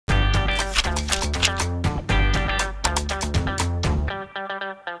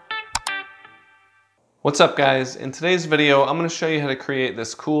What's up guys? In today's video, I'm going to show you how to create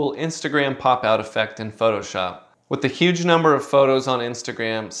this cool Instagram pop-out effect in Photoshop. With the huge number of photos on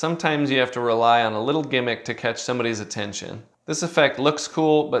Instagram, sometimes you have to rely on a little gimmick to catch somebody's attention. This effect looks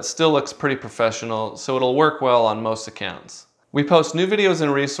cool, but still looks pretty professional, so it'll work well on most accounts. We post new videos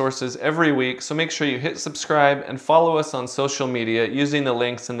and resources every week, so make sure you hit subscribe and follow us on social media using the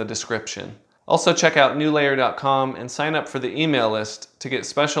links in the description. Also check out newlayer.com and sign up for the email list to get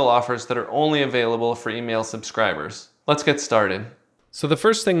special offers that are only available for email subscribers. Let's get started. So the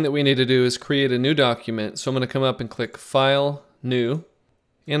first thing that we need to do is create a new document. So I'm going to come up and click File, New,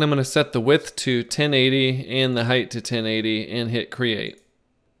 and I'm going to set the width to 1080 and the height to 1080 and hit Create.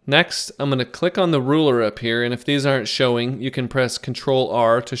 Next, I'm going to click on the ruler up here, and if these aren't showing, you can press Ctrl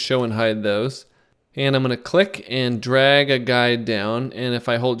R to show and hide those. And I'm going to click and drag a guide down, and if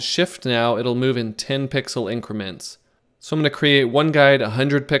I hold Shift now, it'll move in 10 pixel increments. So I'm going to create one guide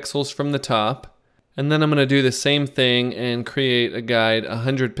 100 pixels from the top, and then I'm going to do the same thing and create a guide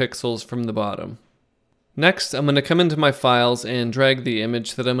 100 pixels from the bottom. Next, I'm going to come into my files and drag the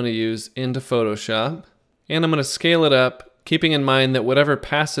image that I'm going to use into Photoshop, and I'm going to scale it up, keeping in mind that whatever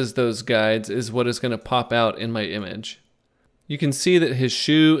passes those guides is what is going to pop out in my image. You can see that his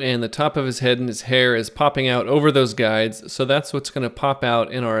shoe and the top of his head and his hair is popping out over those guides, so that's what's going to pop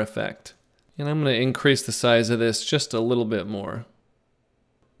out in our effect. And I'm going to increase the size of this just a little bit more.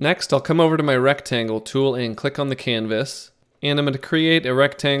 Next, I'll come over to my rectangle tool and click on the canvas, and I'm going to create a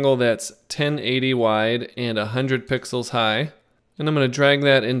rectangle that's 1080 wide and 100 pixels high, and I'm going to drag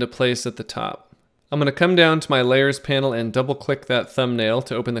that into place at the top. I'm going to come down to my layers panel and double click that thumbnail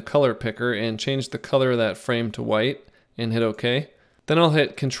to open the color picker and change the color of that frame to white, and hit OK. Then I'll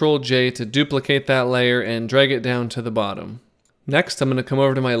hit Ctrl J to duplicate that layer and drag it down to the bottom. Next, I'm going to come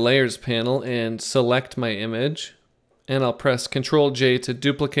over to my layers panel and select my image, and I'll press Ctrl J to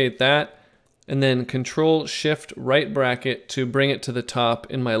duplicate that, and then Ctrl Shift right bracket to bring it to the top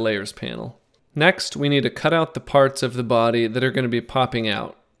in my layers panel. Next, we need to cut out the parts of the body that are going to be popping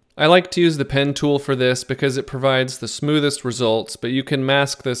out. I like to use the pen tool for this because it provides the smoothest results, but you can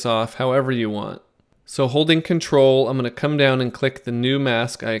mask this off however you want. So holding Control, I'm going to come down and click the new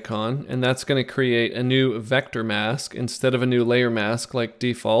mask icon, and that's going to create a new vector mask instead of a new layer mask like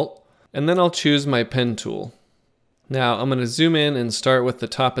default. And then I'll choose my pen tool. Now I'm going to zoom in and start with the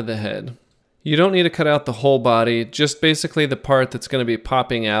top of the head. You don't need to cut out the whole body, just basically the part that's going to be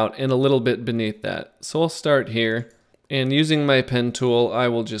popping out and a little bit beneath that. So I'll start here, and using my pen tool, I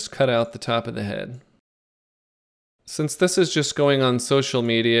will just cut out the top of the head. Since this is just going on social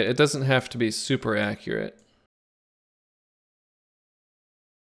media, it doesn't have to be super accurate.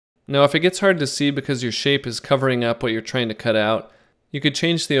 Now if it gets hard to see because your shape is covering up what you're trying to cut out, you could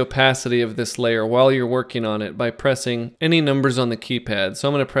change the opacity of this layer while you're working on it by pressing any numbers on the keypad. So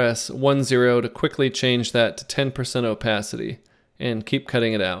I'm going to press 10 to quickly change that to 10% opacity and keep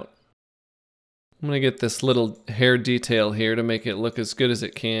cutting it out. I'm going to get this little hair detail here to make it look as good as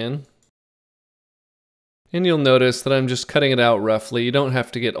it can. And you'll notice that I'm just cutting it out roughly. You don't have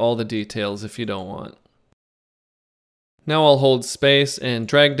to get all the details if you don't want. Now I'll hold space and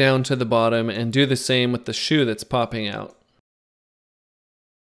drag down to the bottom and do the same with the shoe that's popping out.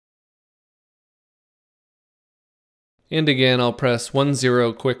 And again, I'll press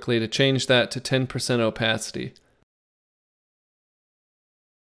 10 quickly to change that to 10% opacity.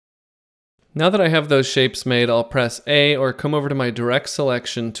 Now that I have those shapes made, I'll press A or come over to my direct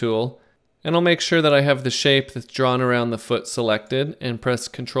selection tool, and I'll make sure that I have the shape that's drawn around the foot selected and press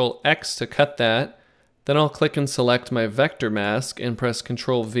Ctrl X to cut that. Then I'll click and select my vector mask and press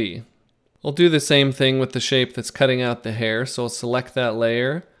Ctrl V. I'll do the same thing with the shape that's cutting out the hair, so I'll select that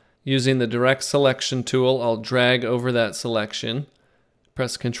layer. Using the direct selection tool, I'll drag over that selection,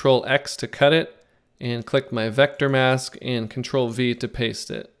 press Ctrl X to cut it, and click my vector mask and Ctrl V to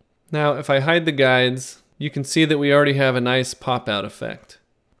paste it. Now if I hide the guides, you can see that we already have a nice pop-out effect.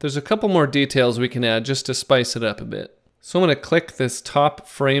 There's a couple more details we can add just to spice it up a bit. So I'm going to click this top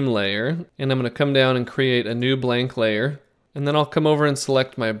frame layer, and I'm going to come down and create a new blank layer. And then I'll come over and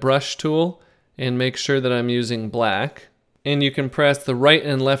select my brush tool and make sure that I'm using black. And you can press the right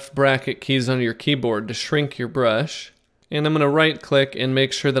and left bracket keys on your keyboard to shrink your brush. And I'm going to right click and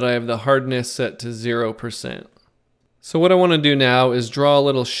make sure that I have the hardness set to 0%. So what I want to do now is draw a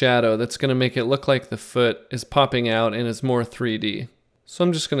little shadow that's going to make it look like the foot is popping out and is more 3D. So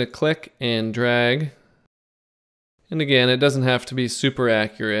I'm just going to click and drag. And again, it doesn't have to be super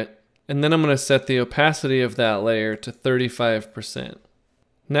accurate. And then I'm going to set the opacity of that layer to 35%.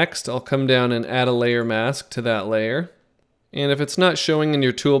 Next, I'll come down and add a layer mask to that layer. And if it's not showing in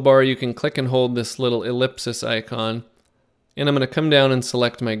your toolbar, you can click and hold this little ellipsis icon. And I'm going to come down and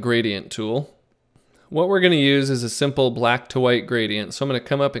select my gradient tool. what we're going to use is a simple black to white gradient. So I'm going to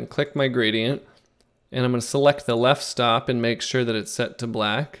come up and click my gradient, and I'm going to select the left stop and make sure that it's set to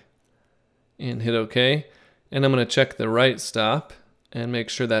black, and hit OK. And I'm going to check the right stop and make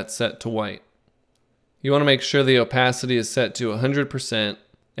sure that's set to white. You want to make sure the opacity is set to 100%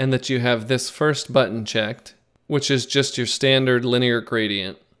 and that you have this first button checked, which is just your standard linear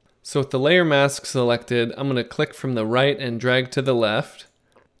gradient. So with the layer mask selected, I'm going to click from the right and drag to the left,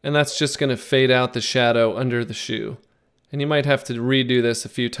 and that's just going to fade out the shadow under the shoe. And you might have to redo this a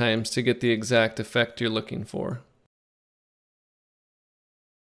few times to get the exact effect you're looking for.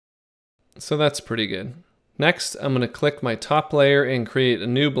 So that's pretty good. Next, I'm going to click my top layer and create a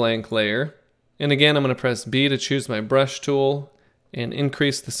new blank layer. And again, I'm going to press B to choose my brush tool and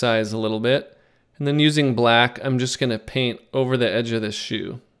increase the size a little bit. And then using black, I'm just going to paint over the edge of this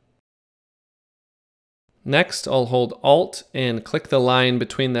shoe. Next, I'll hold Alt and click the line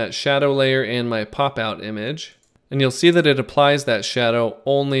between that shadow layer and my pop-out image. And you'll see that it applies that shadow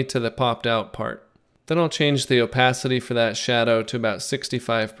only to the popped out part. Then I'll change the opacity for that shadow to about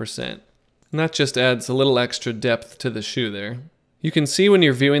 65%. And that just adds a little extra depth to the shoe there. You can see when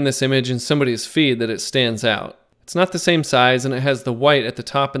you're viewing this image in somebody's feed that it stands out. It's not the same size, and it has the white at the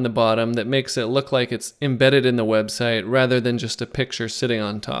top and the bottom that makes it look like it's embedded in the website rather than just a picture sitting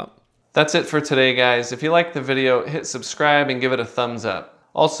on top. That's it for today, guys. If you liked the video, hit subscribe and give it a thumbs up.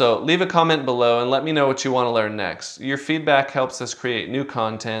 Also, leave a comment below and let me know what you want to learn next. Your feedback helps us create new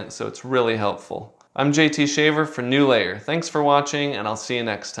content, so it's really helpful. I'm JT Shaver for New Layer. Thanks for watching, and I'll see you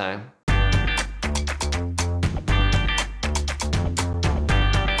next time.